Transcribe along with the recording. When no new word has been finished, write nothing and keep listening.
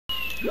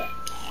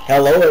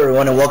Hello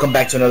everyone and welcome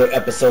back to another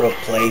episode of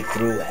Play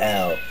Through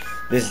Hell.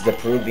 This is the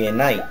Peruvian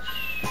Night.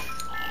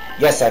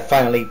 Yes, I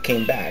finally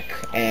came back,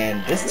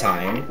 and this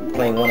time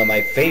playing one of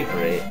my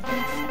favorite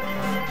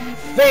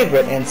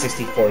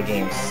N64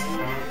 games,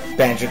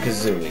 Banjo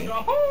Kazooie.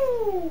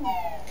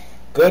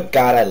 Good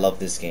God, I love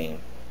this game.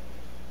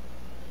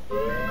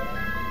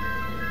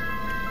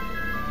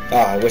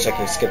 Oh, I wish I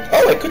could skip.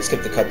 Oh, I could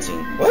skip the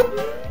cutscene. What?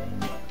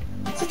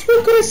 Since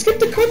when could I skip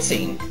the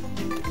cutscene?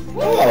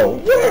 Oh,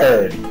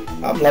 word!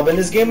 I'm loving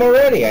this game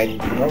already.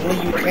 Normally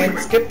you can't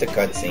skip the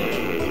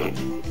cutscene.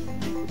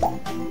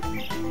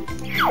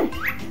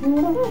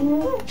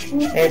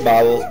 Hey,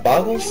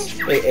 Boggles?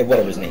 Wait,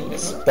 whatever his name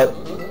is. But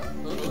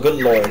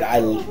good lord,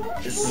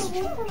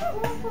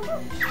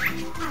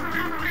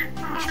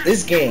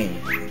 this game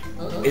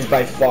is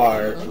by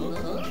far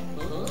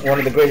one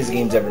of the greatest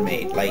games ever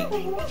made. Like,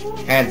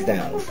 hands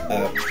down.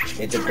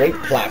 It's a great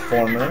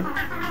platformer.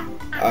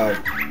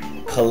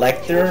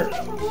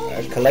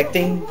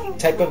 Collecting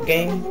type of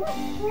game.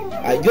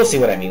 You'll see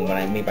what I mean when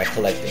I mean by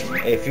collecting.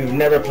 If you've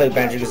never played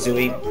Banjo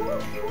Kazooie,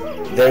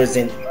 there's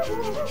a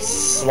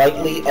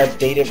slightly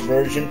updated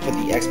version for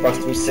the Xbox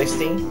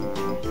 360,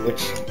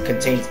 which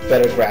contains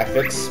better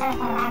graphics.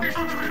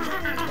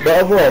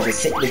 But overall, the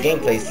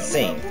gameplay is the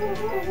same.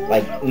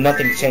 Like,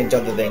 nothing changed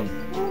other than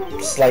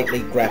slightly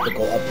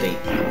graphical update.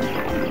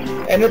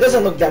 And it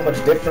doesn't look that much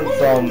different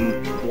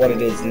from what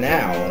it is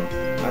now.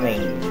 I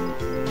mean,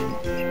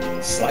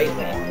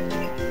 slightly.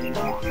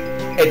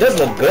 It does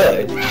look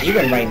good.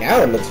 Even right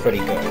now, it looks pretty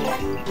good.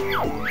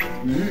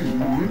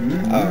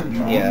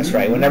 Yeah, that's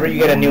right. Whenever you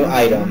get a new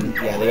item,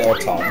 yeah, they all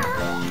talk.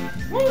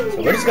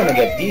 So we're just gonna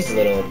get these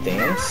little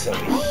things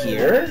over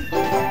here,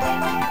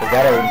 because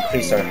that'll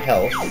increase our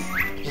health.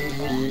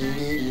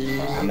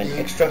 I'm an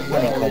extra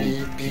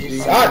honeycomb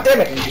piece. Ah, damn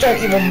it! I'm trying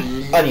to keep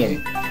an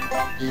onion.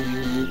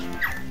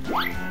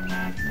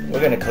 We're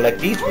gonna collect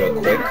these real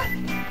quick.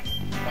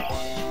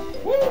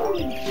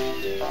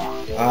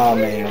 Oh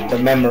man, the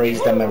memories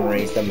of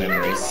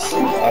this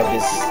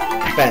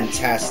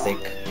fantastic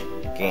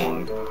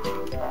game.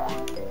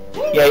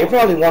 Yeah, you're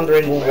probably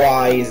wondering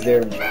why is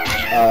there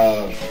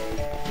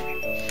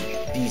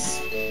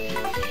these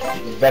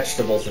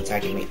vegetables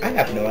attacking me. I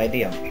have no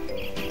idea.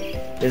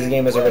 This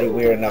game is already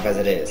weird enough as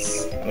it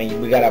is. I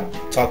mean, we got a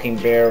talking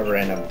bear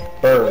and a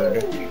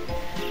bird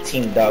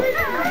teamed up.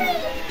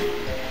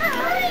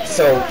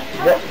 So,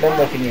 what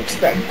more can you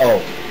expect?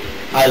 Oh,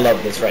 I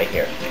love this right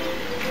here.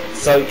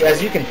 So,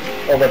 as you can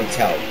already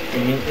tell,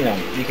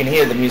 you can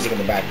hear the music in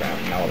the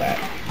background and all that.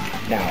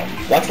 Now,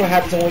 watch what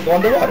happens when we go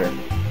underwater.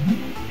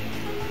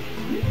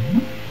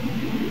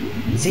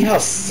 See how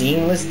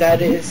seamless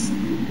that is?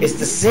 It's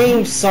the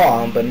same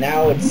song, but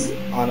now it's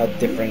on a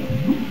different...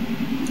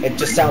 It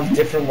just sounds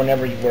different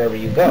wherever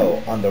you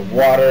go.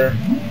 Underwater,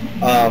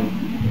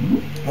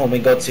 when we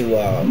go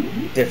to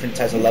different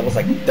types of levels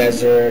like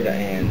desert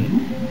and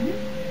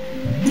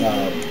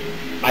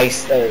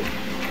ice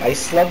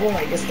level,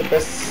 I guess the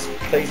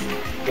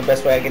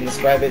best way I can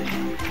describe it.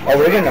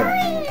 Oh,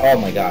 oh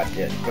my god,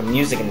 yeah, the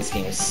music in this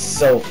game is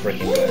so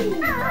freaking good.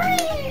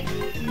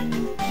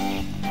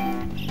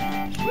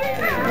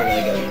 And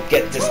we're gonna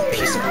get this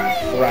piece of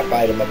crap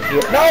item up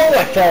here. No,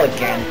 I fell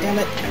again. Damn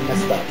it, I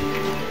messed up.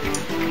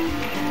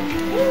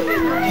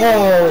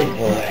 Oh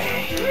boy.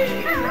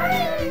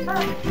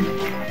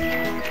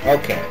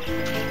 Okay.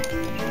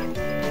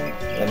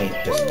 Let me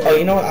just... Oh,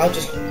 you know what? I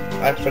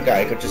forgot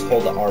I could just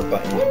hold the R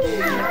button.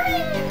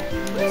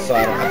 So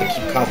I don't have to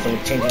keep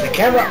constantly changing the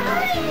camera.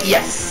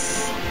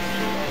 Yes!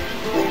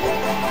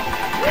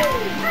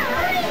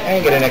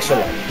 And get an extra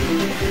life.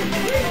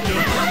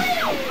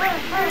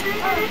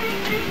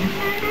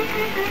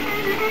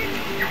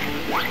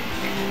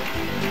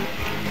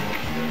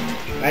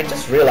 I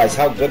just realized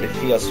how good it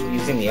feels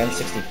using the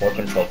N64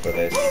 control for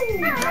this.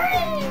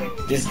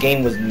 This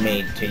game was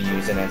made to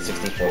use an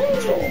N64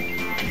 control.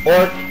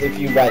 Or if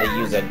you'd rather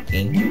use a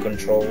GameCube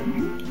control,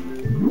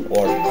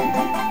 or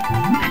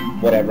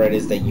whatever it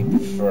is that you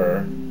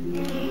prefer.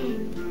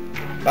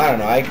 I don't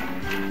know, I'd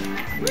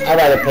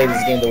rather play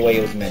this game the way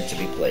it was meant to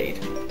be played.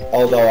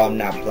 Although I'm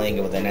not playing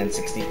it with an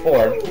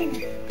N64,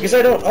 because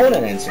I don't own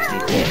an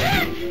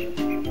N64.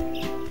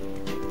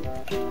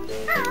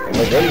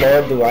 But good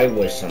lord, do I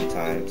wish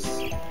sometimes.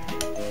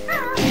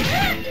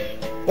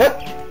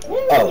 What?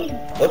 Oh,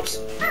 whoops.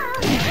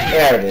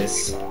 There it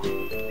is.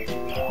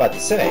 About to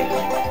say.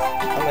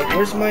 I'm like,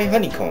 where's my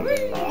honeycomb?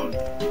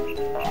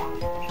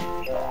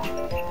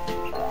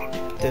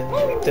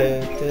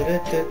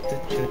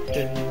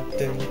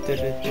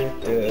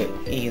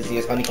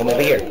 Easiest honeycomb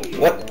over here.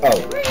 What? Oh.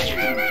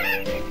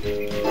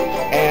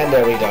 And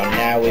there we go.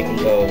 Now we can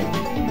go.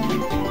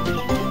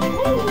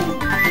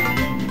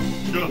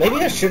 Maybe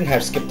I shouldn't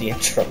have skipped the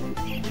intro.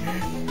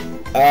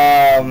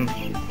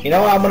 You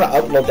know what? I'm gonna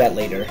upload that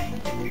later.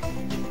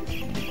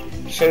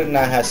 Should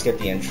not have skipped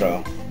the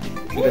intro.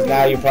 Because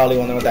now you're probably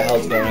wondering what the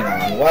hell's going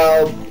on.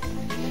 Well,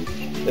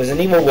 there's an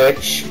evil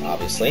witch,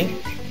 obviously,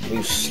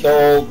 who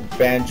stole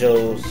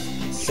Banjo's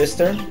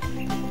sister.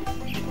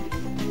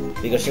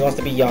 because she wants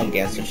to be young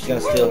again, so she's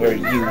gonna steal her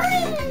youth.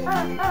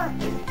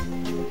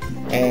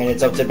 And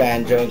it's up to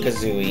Banjo and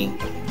Kazooie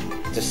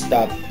to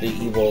stop the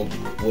evil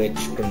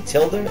witch.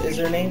 Gruntilda is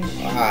her name?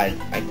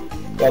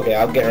 Okay,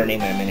 I'll get her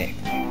name in a minute.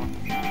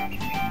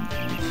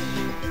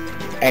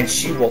 And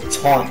she will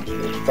taunt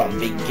you from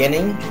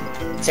beginning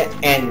to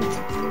end,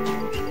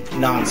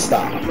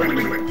 non-stop.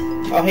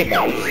 Oh, hey,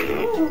 Bounce.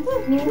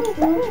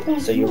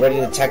 So you're ready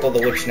to tackle the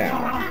witch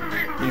now?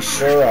 You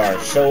sure are.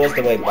 Show us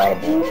the way,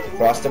 Bottleball.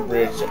 Cross the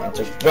bridge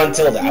into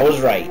Gruntilda. I was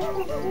right.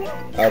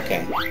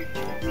 Okay.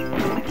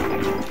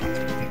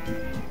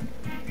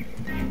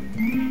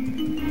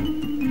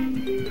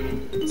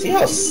 See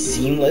how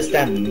seamless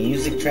that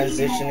music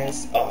transition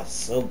is? Oh,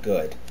 so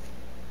good.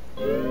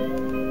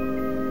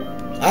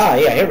 Ah,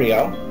 yeah, here we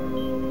go.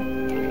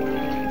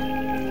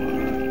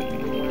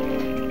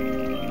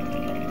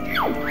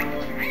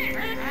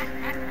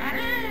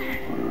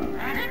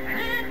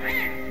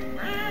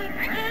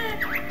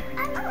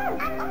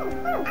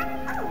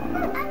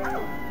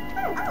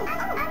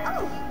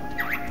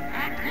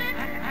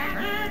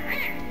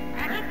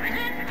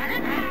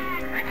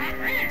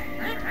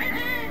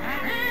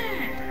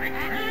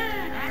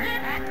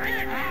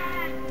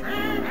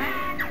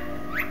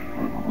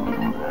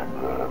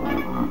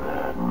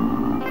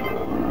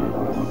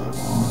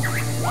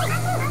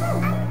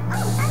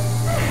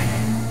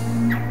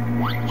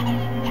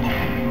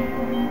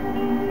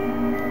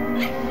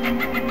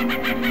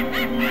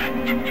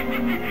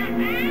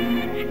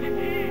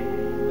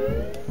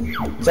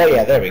 So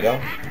yeah, there we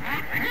go.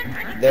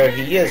 There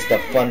he is, the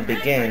fun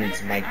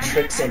begins. My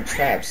tricks and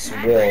traps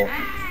will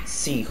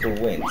see who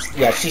wins.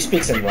 Yeah, she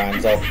speaks in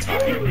rhymes all the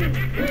time.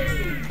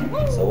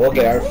 So we'll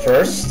get our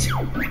first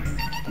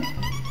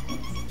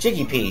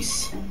Jiggy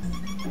piece.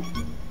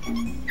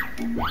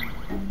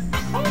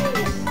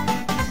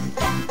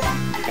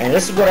 And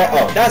this is what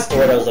that's the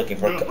word I was looking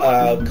for.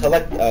 Well,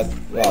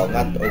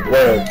 not a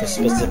word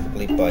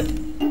specifically, but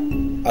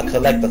a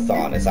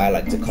collect-a-thon, as I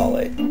like to call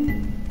it.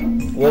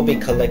 We'll be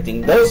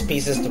collecting those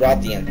pieces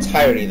throughout the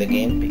entirety of the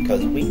game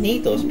because we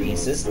need those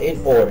pieces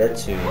in order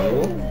to...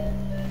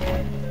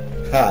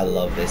 I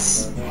love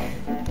this.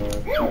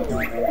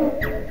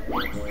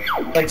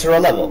 Enter a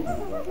level.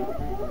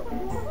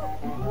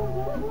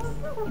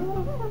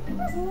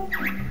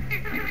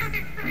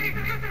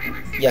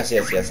 Yes,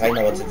 I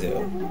know what to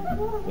do.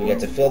 We get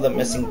to fill the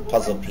missing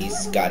puzzle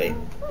piece. Got it.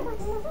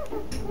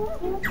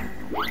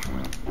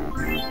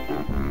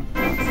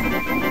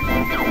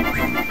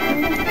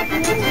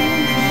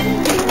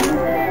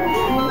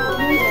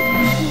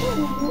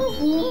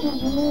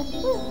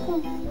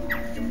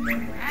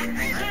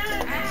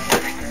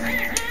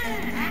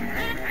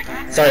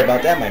 Sorry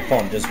about that, my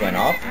phone just went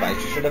off. I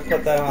should have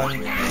put that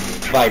on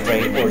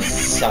vibrate or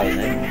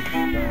silent.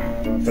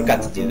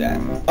 Forgot to do that.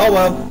 Oh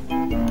well.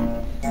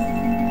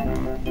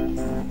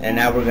 And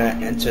now we're gonna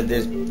enter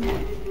this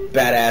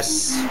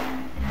badass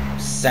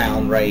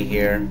sound right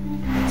here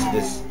into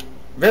this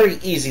very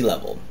easy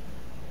level.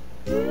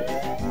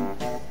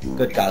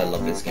 Good God, I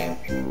love this game.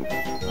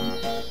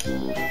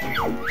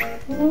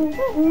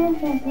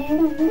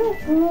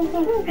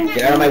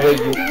 Get out of my way,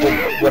 you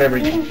whatever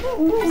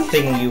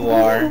thing you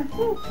are.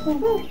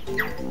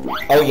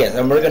 Oh yes,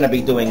 and we're gonna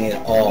be doing it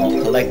all,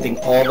 collecting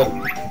all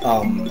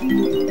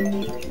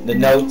the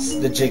notes,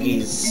 the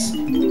jiggies.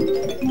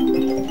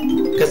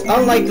 Because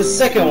unlike the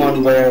second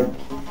one, where,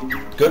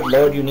 good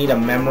lord, you need a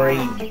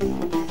memory,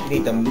 you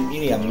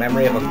need a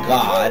memory of a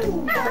god.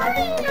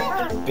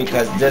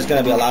 Because there's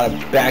gonna be a lot of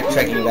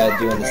backtracking you gotta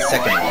do in the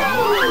second one.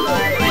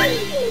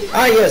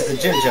 Ah yes, the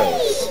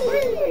Jinjos.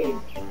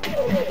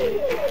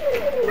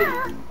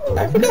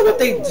 I forgot what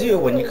they do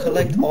when you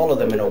collect all of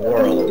them in a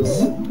world.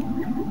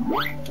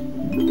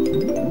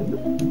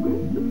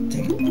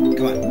 Take it.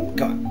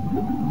 Come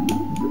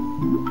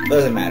on.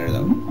 Doesn't matter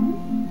though.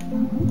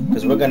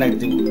 Because we're gonna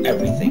do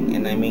everything,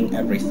 and I mean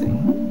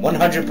everything.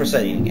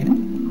 100%ing it.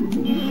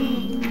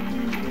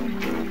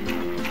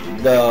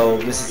 Though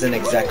this isn't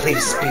exactly a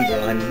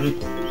speedrun.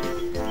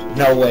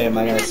 No way am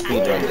I gonna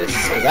speedrun this,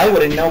 because I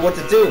wouldn't know what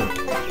to do.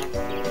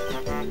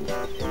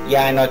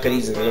 Yeah, I know I could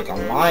easily look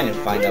online and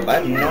find out, but I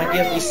have no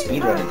idea if they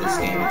speedrun this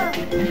game.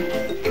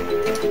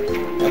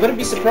 I wouldn't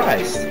be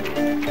surprised.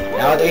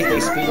 Nowadays they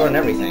speedrun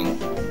everything.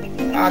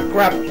 Ah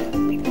crap!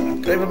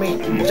 Cover me,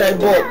 giant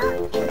bolt.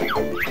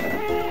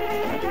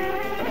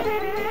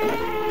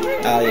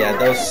 Oh yeah,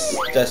 that's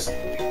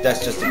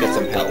just to get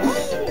some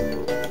health.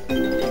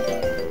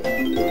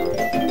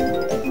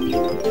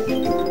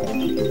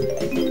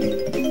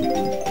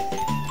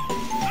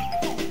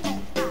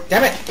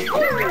 Damn it!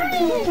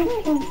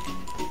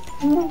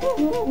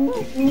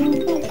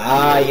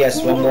 Ah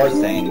yes, one more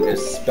thing.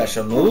 There's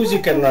special moves you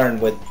can learn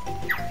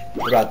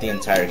throughout the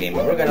entire game.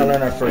 And we're gonna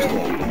learn our first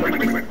one.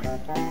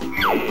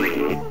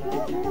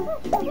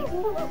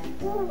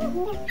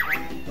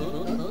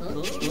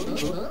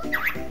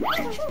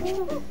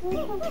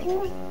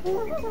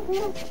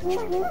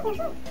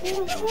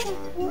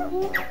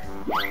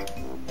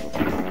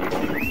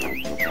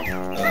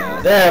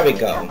 There we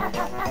go.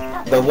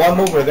 The one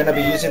move we're gonna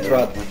be using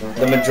throughout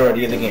the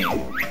majority of the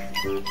game.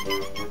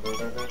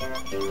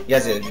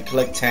 Yes, if you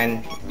collect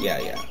 10, yeah.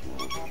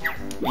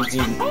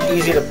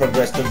 Easy to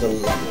progress through the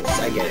levels.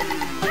 I get it.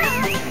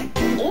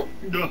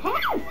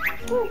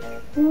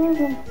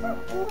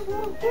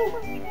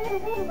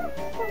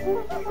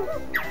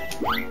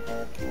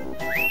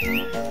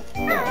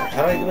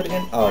 How do I do it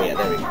again? Oh yeah,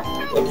 there we go.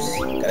 Whoops,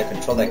 gotta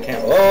control that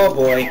camera. Oh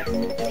boy,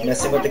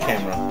 messing with the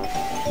camera.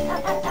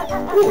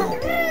 Ooh.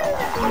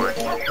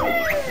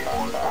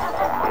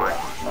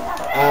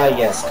 Ah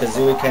yes,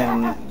 Kazooie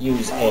can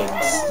use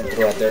eggs to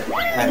throw at her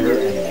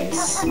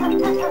enemies. Come on.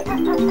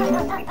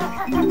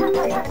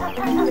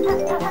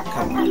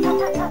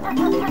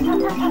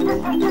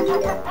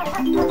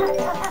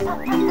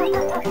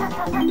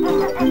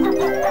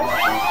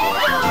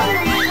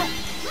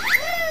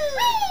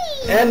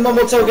 And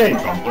Mumble Token!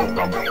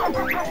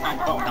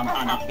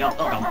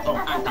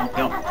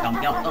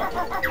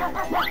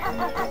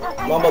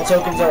 Mumble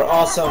Tokens are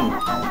awesome!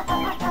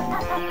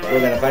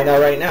 We're gonna find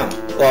out right now.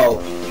 Well,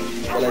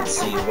 let's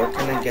see, where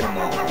can I get them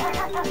all?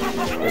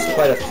 There's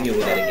quite a few we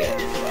gotta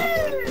get.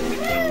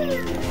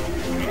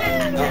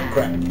 Oh,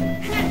 crap.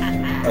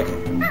 Okay.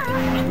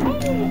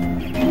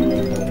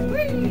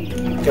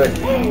 Good.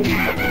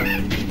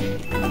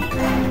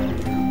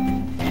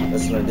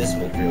 Let's learn this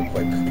move real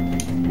quick.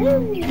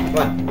 Come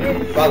on,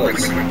 follow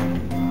us.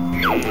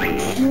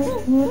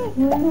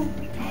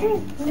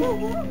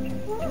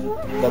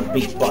 The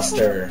Beat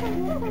Buster.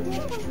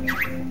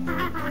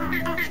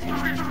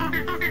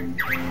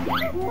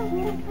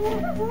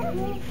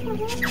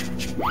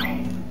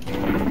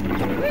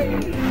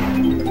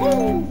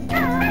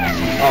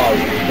 Oh,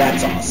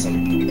 that's awesome.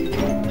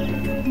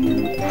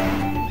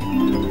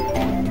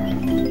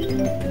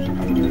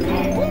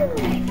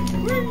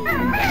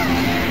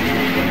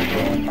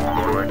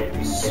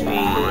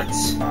 Sweet.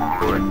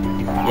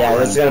 Yeah,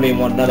 that's gonna be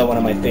another one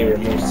of my favorite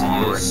moves to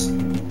use.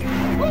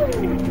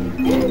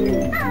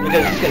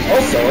 Because you can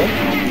also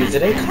use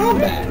it in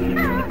combat.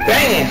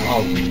 Bam!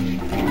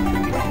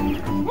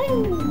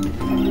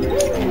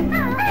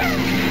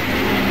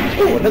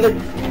 Oh, another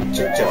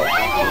Chicho.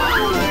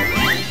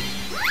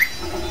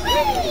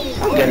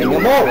 I'm getting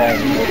them all right.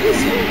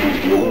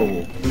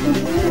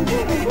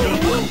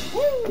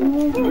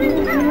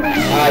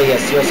 Ah,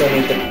 yes, you also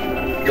need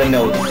the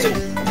notes to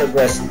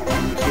progress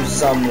through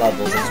some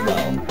levels as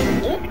well.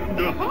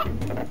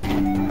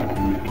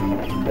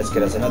 Let's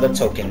get us another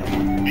token.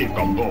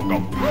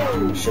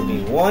 Should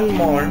be one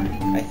more,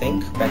 I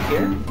think, back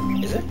here.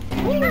 Is it?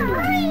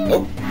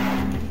 Nope. I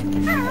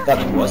thought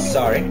it was,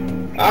 sorry.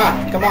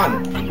 Ah, come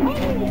on!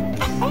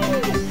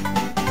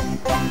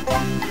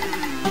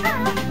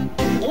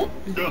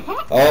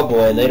 Oh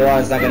boy, later on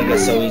it's not gonna get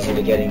so easy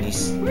to getting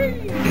these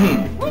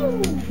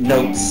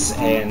notes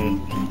and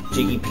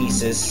jiggy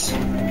pieces.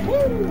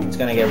 It's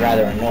gonna get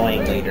rather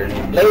annoying later.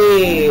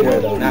 Later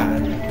though,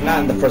 not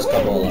in the first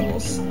couple of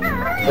levels.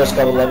 First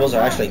couple of levels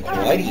are actually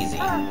quite easy.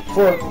 I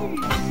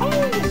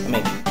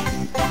mean,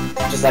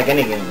 just like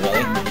any game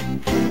really.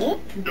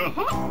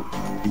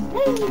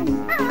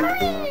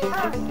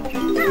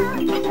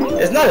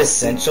 It's not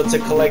essential to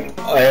collect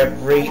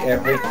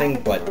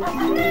everything, but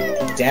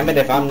damn it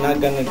if I'm not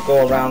gonna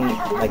go around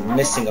like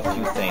missing a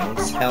few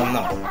things. Hell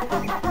no.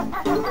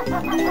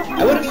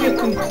 I would feel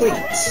complete.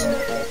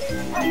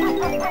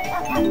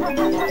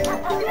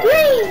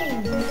 Whee!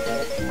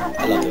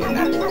 I love doing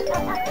that.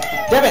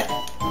 Damn it!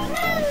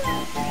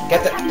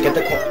 Get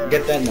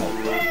that note.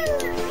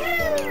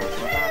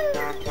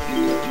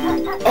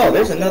 Oh,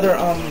 there's another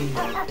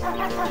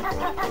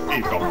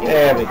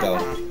there we go. I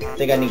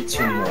think I need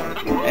 2 more.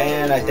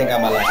 And I think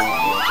I'm at last one.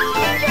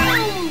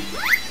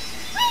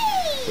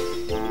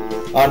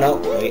 Oh no,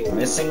 wait,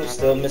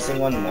 still missing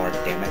one more,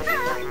 damn it.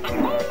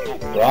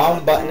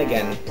 Wrong button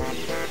again.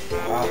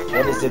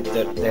 What is it?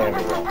 There we go.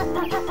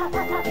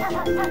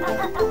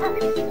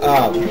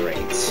 Oh,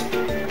 great.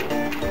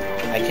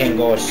 I can't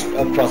go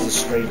across a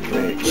straight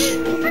bridge.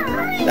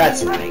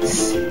 That's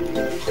nice.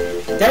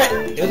 Damn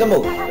it! Do the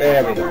move.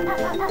 There we go.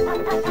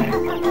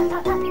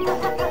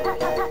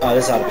 Oh,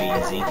 this ought to be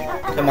easy.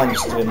 Come on, you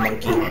stupid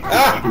monkey.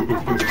 Ah!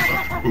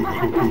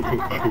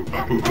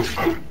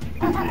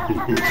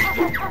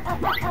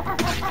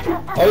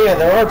 Oh yeah,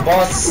 there are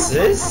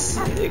bosses,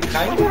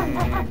 kinda,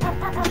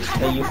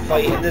 that you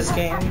fight in this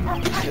game.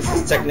 This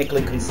is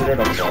technically considered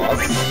a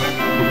boss.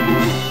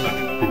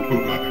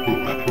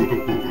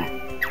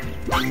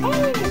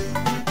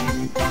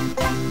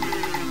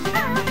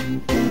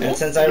 And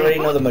since I already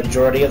know the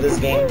majority of this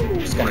game, I'm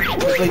just gonna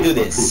quickly do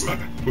this.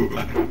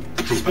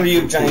 Screw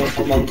you,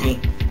 giant monkey.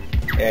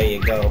 There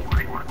you go.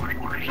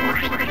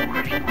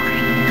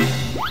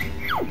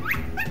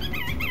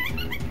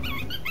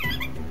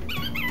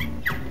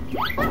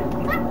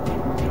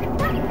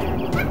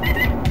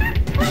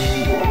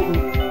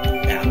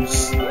 I'm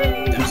just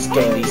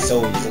getting these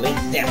so easily.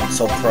 Damn, I'm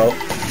so pro.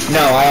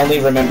 No, I only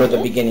remember the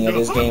beginning of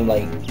this game,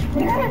 like,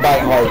 by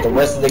heart. The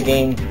rest of the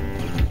game,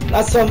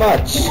 not so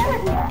much.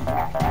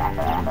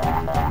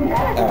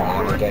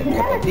 Oh, get a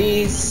couple of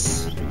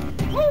these.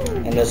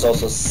 And there's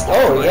also,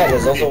 oh yeah,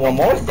 there's also one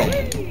more thing.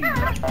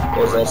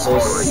 There's also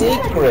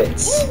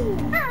secrets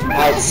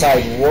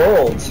outside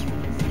world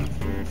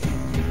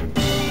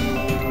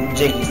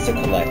jiggies to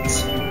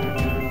collect.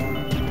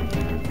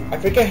 I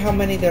forget how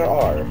many there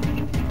are,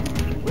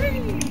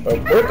 but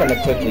we're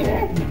gonna quickly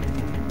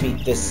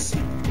beat this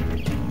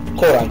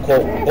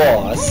quote-unquote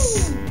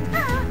boss.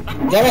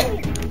 Damn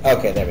it!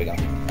 Okay, there we go.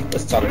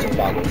 Let's talk to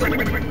Boggles.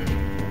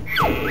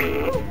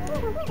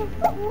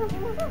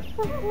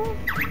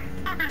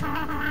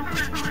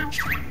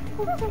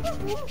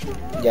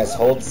 Yes,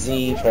 hold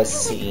Z, press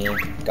C.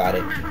 Got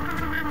it.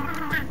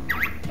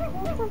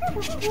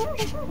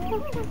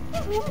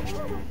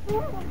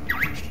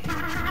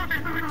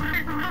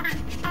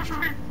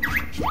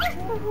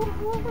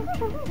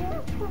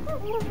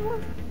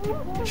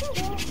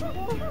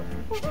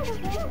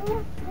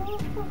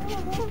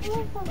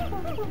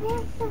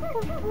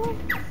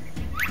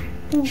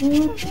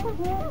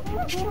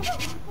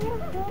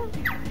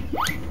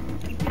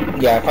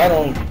 Yeah, if I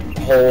don't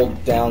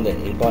hold down the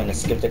A button and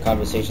skip the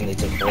conversation, they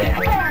take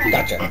forever.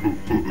 Gotcha.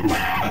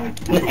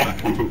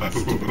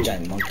 Stupid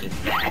giant monkey.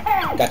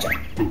 Gotcha.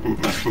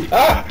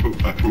 Ah!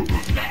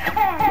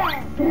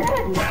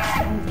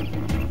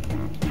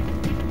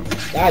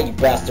 Ah, you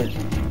bastard.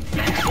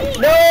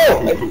 No!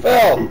 I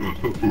fell!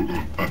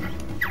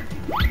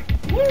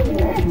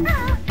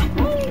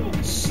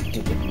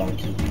 Stupid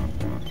monkey.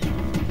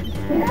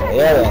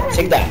 Yeah,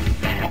 take that.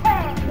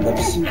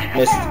 Oops,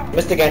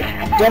 missed again.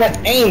 Damn it,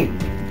 aim!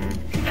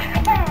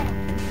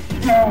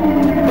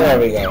 There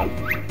we go.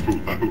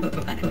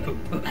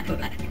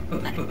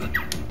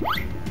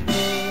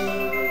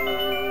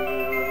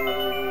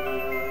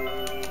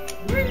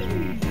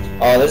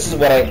 Oh, this is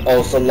what I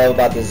also love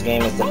about this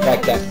game is the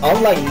fact that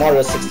unlike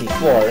Mario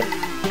 64,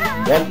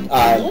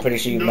 I'm pretty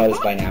sure you've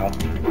noticed by now,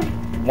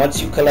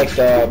 once you collect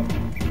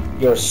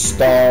your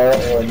star,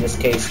 or in this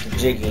case, the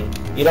Jiggy,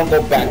 you don't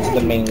go back to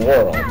the main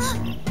world. It's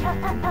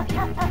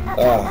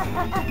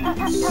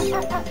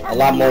a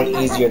lot more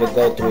easier to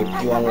go through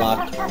if you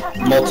unlock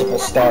multiple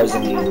stars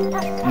in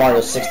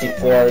Mario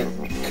 64.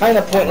 Kind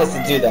of pointless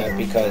to do that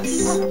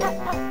because,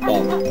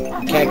 well,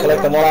 you can't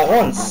collect them all at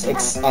once.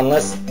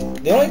 Unless,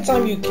 the only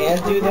time you can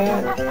do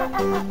that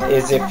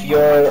is if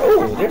you're,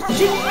 oh, there's the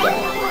Jiggy guy.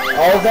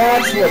 Oh,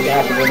 that's what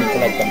happens when you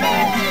collect them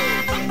all.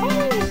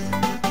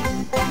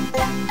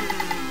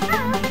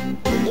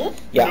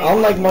 Yeah,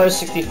 unlike Mario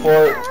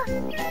 64,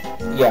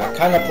 yeah,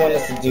 kind of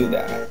pointless to do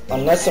that.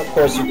 Unless, of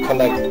course, you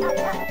collect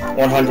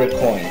 100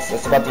 coins.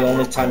 That's about the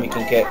only time you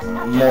can get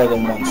more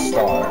than one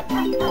star.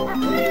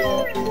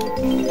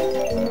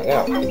 I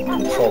gotta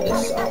control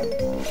this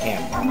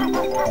camera.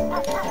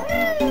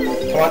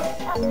 Come on.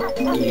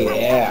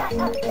 Yeah.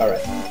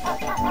 Alright.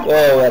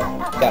 Whoa, that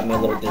got me a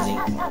little dizzy.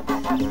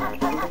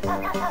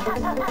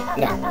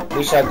 Now,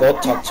 we shall go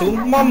talk to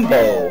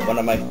Mumbo, one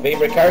of my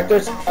favorite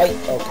characters.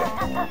 Okay.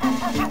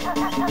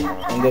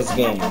 In this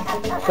game.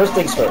 First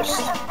things first.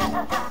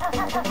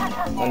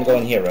 I'm gonna go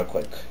in here real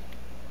quick.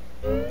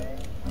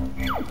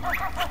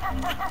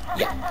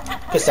 Yeah.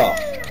 Piss off.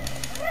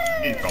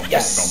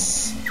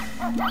 Yes!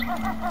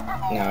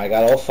 Now I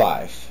got all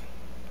 5.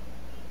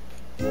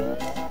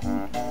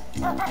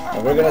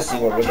 And we're gonna see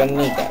what we're gonna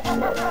need that for.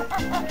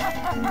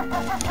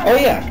 Oh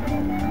yeah!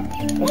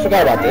 I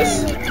forgot about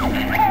this.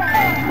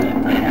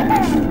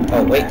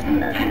 Oh wait.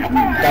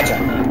 Gotcha.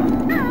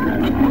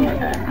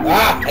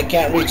 Ah! I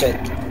can't reach it.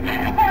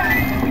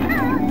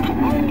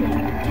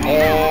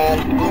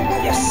 And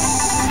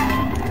yes!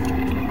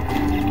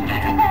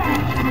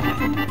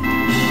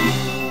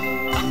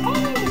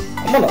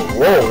 I'm on a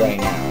roll right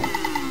now.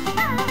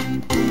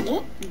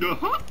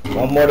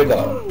 One more to go.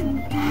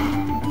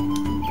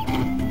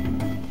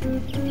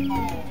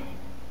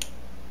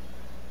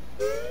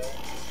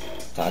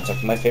 Time to talk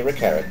to my favorite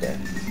character.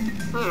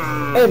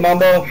 Hey,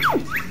 Mumbo!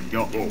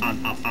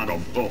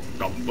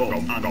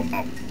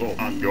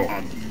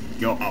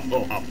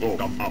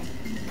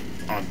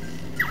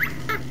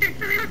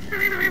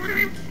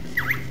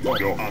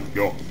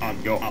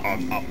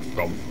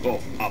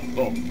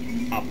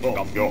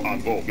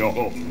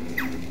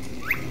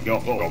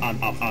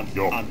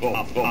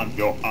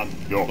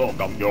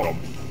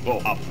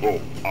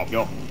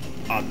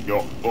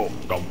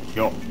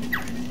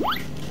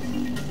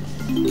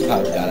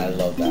 Oh god, I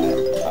love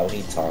that. How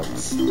he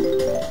talks.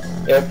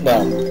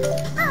 Well,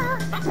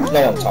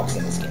 no one talks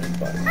in this game,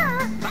 but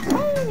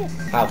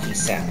how he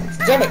sounds.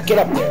 Damn it, get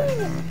up there!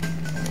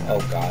 Oh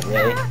god,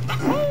 really?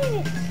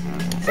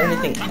 Is there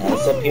anything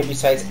else up here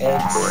besides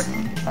eggs?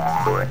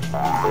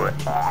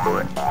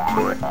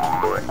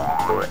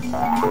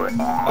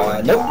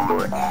 Nope.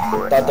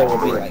 Thought there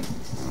would be like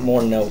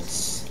more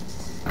notes.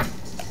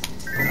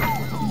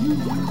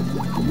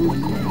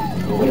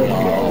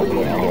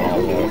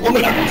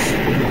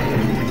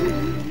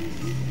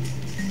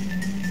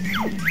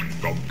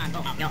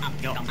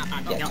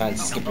 Yeah, trying to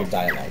skip your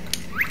dialogue.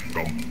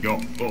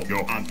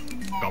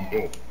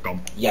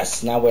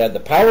 Yes, now we have the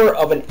power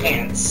of an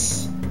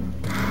ant.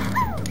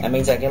 That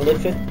means I can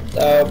lift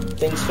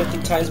things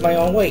 50 times my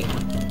own weight.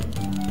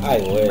 I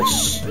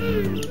wish.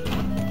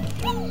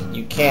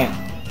 You can't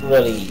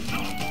really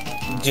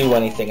do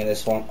anything in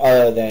this form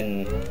other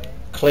than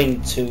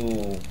cling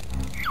to...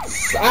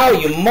 Ow,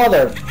 you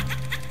mother...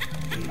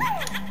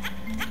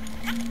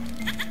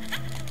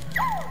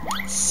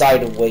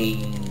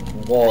 Sideways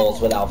walls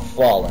without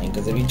falling,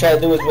 because if you try to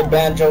do it with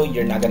Banjo,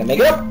 you're not gonna make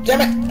it up.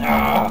 Damn it!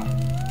 Ah.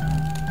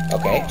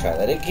 Okay, try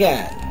that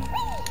again.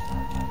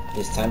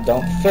 This time,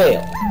 don't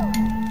fail,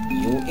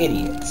 you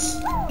idiots.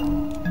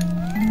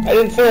 I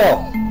didn't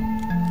fail.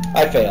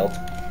 I failed.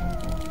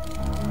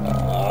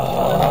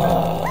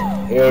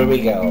 Here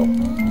we go.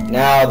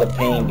 Now the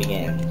pain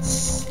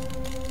begins.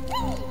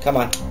 Come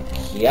on,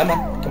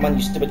 come on,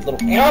 you stupid little.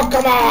 Oh,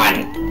 come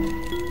on!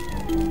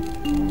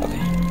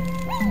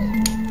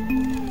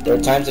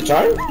 Third time's a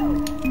charm?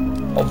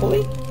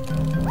 Hopefully?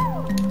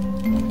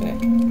 Okay.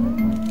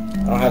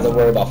 I don't have to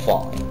worry about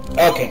falling.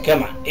 Okay,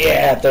 come on.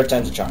 Yeah, third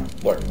time's a charm.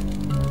 Work.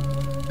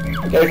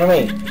 Get it for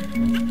me.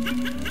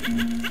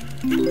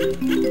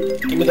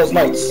 Give me those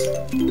notes.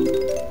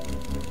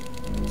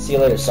 See you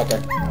later,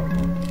 sucker.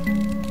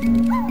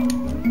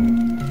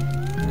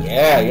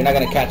 Yeah, you're not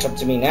gonna catch up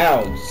to me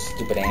now, you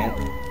stupid ant.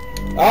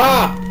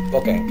 Ah!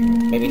 Okay,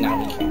 maybe now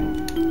we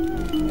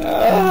can.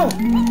 Ah!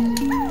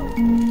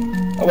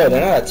 Oh wait,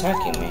 they're not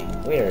attacking me.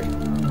 Weird.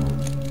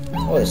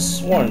 Oh, I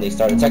sworn they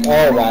started attacking.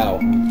 Oh wow.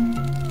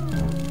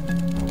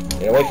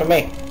 Get away from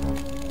me.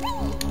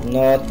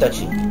 No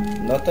touching.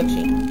 No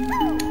touching.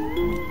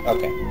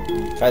 Okay.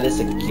 Try this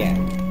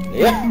again.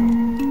 Yeah.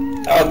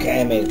 Okay,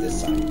 I made it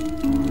this time.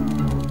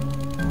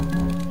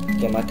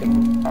 Come on,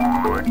 come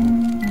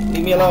on.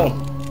 Leave me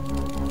alone.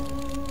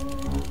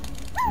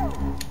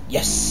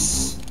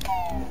 Yes.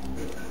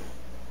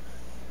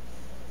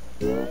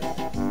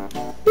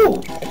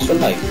 Ooh, extra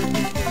life.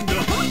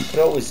 Could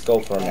always go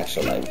for an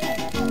extra life.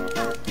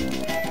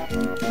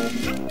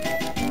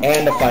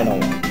 And the final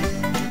one.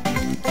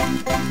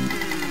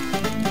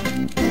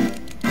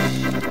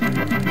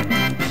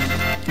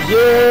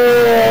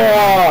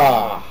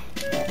 Yeah!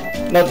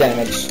 No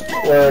damage.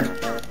 Word.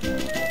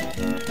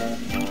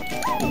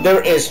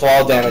 There is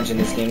fall damage in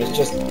this game. It's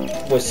just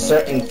with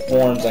certain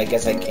forms I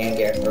guess I can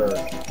get hurt.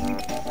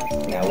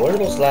 Now, where are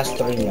those last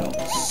 3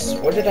 notes?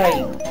 Where did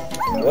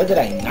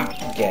I not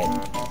get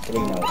 3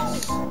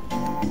 notes?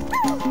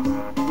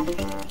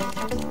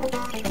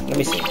 Let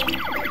me see.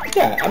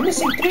 Yeah, I'm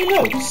missing 3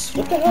 notes.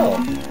 What the hell?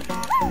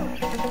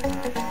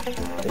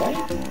 Did I?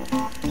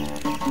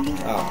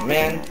 Oh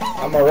man,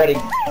 I'm already...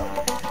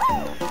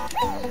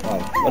 Well,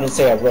 I wouldn't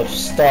say a rough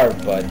start,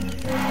 but...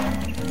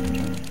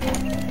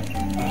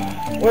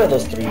 Where are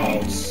those 3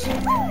 notes?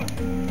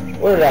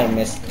 Where did I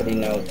miss 3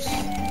 notes?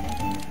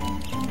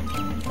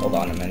 Hold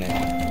on a minute.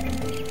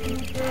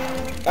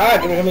 Ah,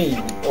 give it to me,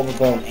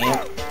 overgrown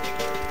ant.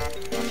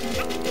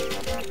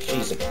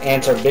 Jeez, if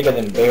ants are bigger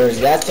than bears,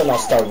 that's when I'll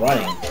start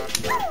running.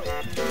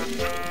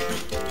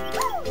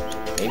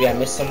 Maybe I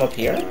missed some up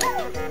here?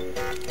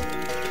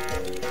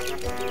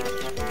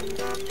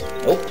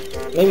 Nope.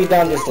 Maybe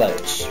down this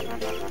ledge.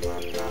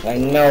 I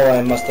know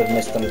I must have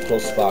missed them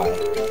close by.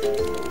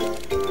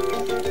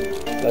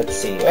 Let's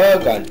see. Oh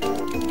god.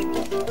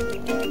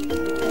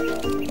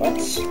 What?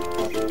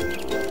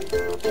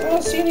 I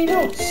don't see any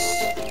notes.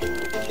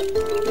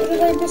 Where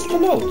did I miss the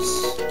notes?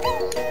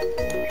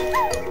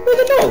 Where are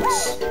the notes?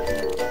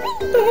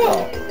 What the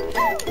hell?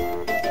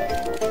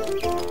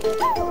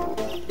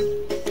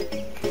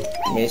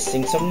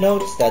 Missing some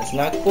notes. That's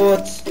not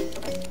good.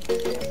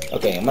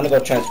 Okay, I'm gonna go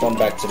transform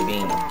back to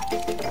being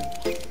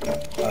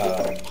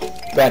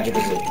Banjo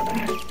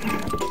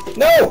Kazooie.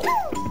 No!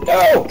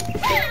 No!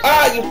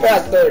 Ah, you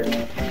bastard!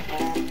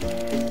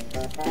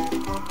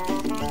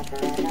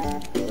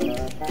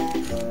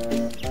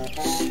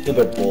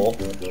 Stupid bull.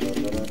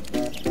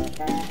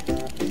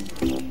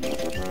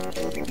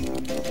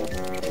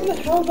 Where the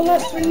hell are the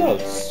last 3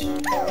 notes?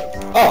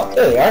 Oh,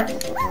 there they are.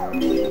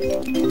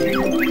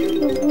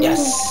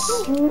 Yes!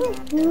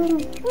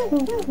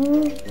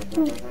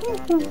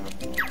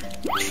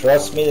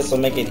 Trust me, this will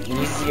make it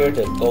easier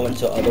to go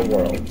into other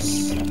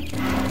worlds.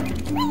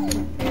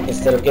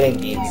 Instead of getting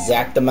the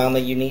exact amount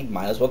that you need,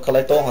 might as well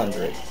collect all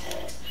 100.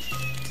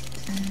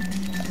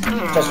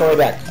 Transform me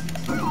back.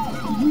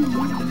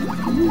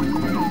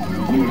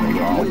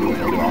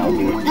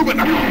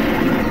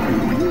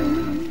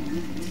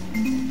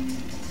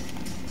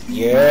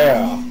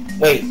 Yeah.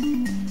 Wait.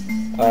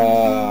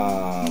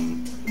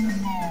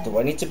 Do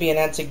I need to be an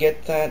ant to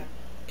get that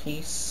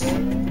piece?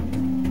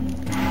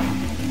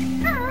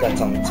 That's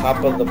on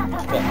top of the...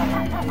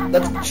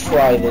 Let's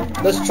try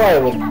it. Let's try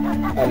it with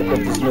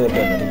this new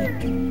ability.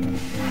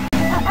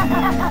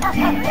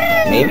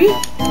 Maybe?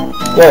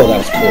 Whoa, that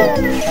was cool.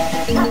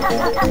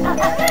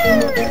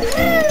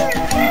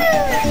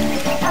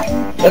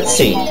 Let's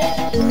see.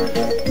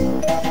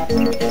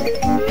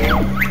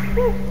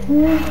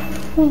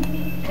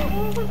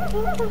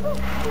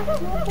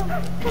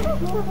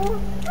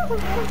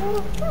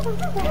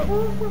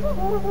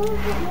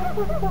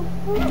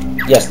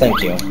 Yes,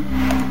 thank you.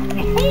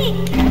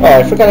 Oh,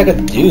 I forgot I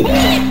could do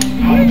that.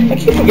 I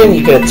keep forgetting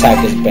you could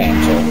attack this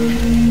Banjo.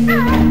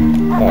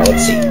 Alright,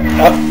 let's see.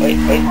 Oh, wait.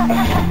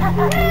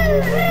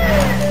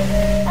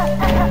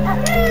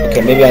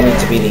 Okay, maybe I need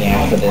to be the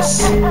ant for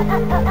this.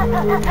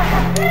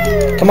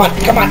 Come on.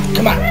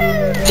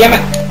 Damn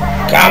it!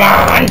 Come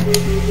on!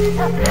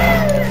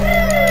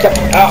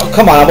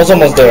 Come on, I was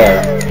almost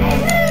there.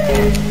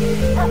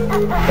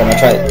 I'm gonna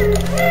try it.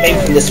 Maybe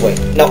from this way.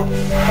 No.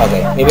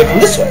 Okay, maybe from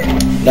this way.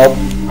 Nope.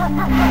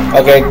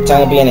 Okay,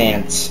 time to be an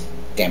ant.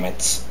 Damn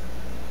it.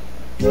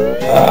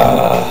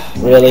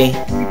 Really?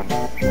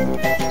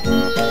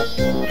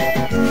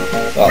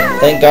 Well,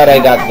 thank God I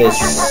got this.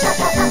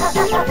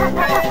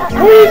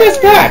 Where are you guys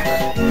back?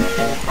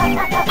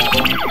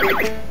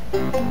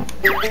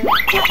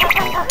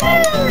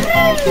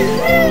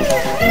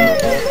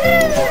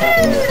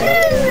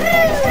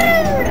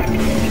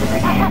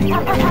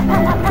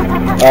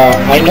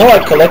 I know I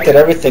collected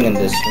everything in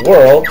this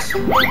world.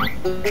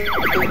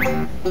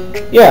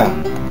 Yeah.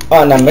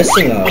 Oh, and I'm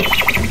missing a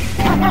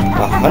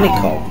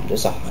honeycomb.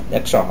 There's an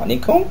extra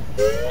honeycomb?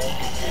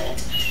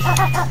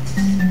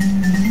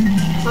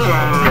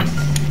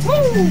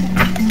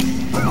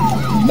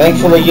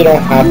 Thankfully, you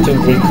don't have to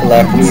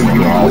recollect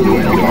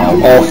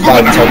all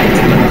 5 tokens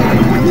again.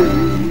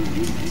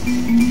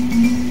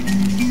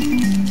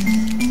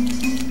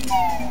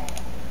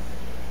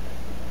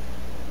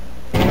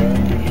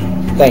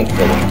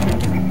 Thankfully.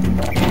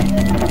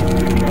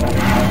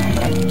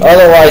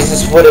 Otherwise,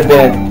 this would have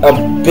been a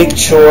big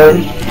chore,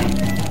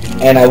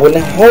 and I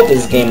wouldn't hold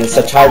this game in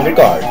such high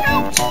regard.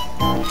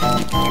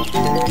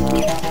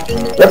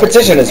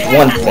 Repetition is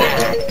one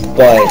thing,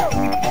 but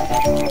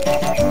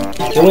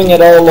doing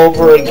it all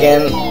over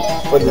again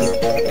for this,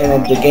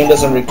 and the game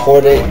doesn't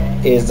record it,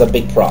 is a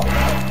big problem.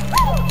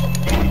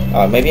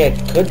 Maybe I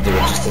could do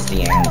it just as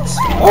the ants.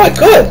 Oh, I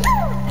could!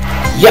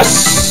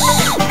 Yes!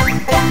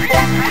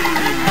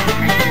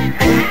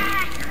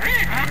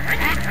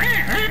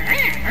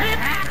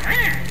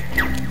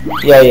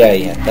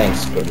 Yeah.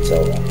 Thanks, good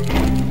Zelda.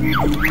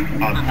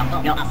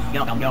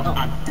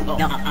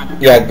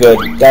 Yeah, good.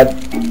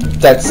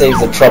 That saves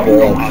the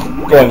trouble of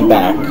going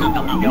back.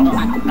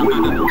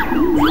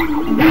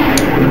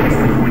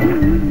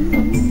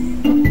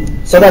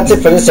 So that's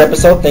it for this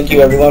episode. Thank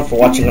you everyone for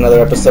watching another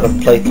episode of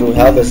Playthrough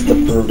Hell. This is the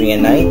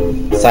Peruvian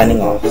Knight,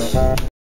 signing off.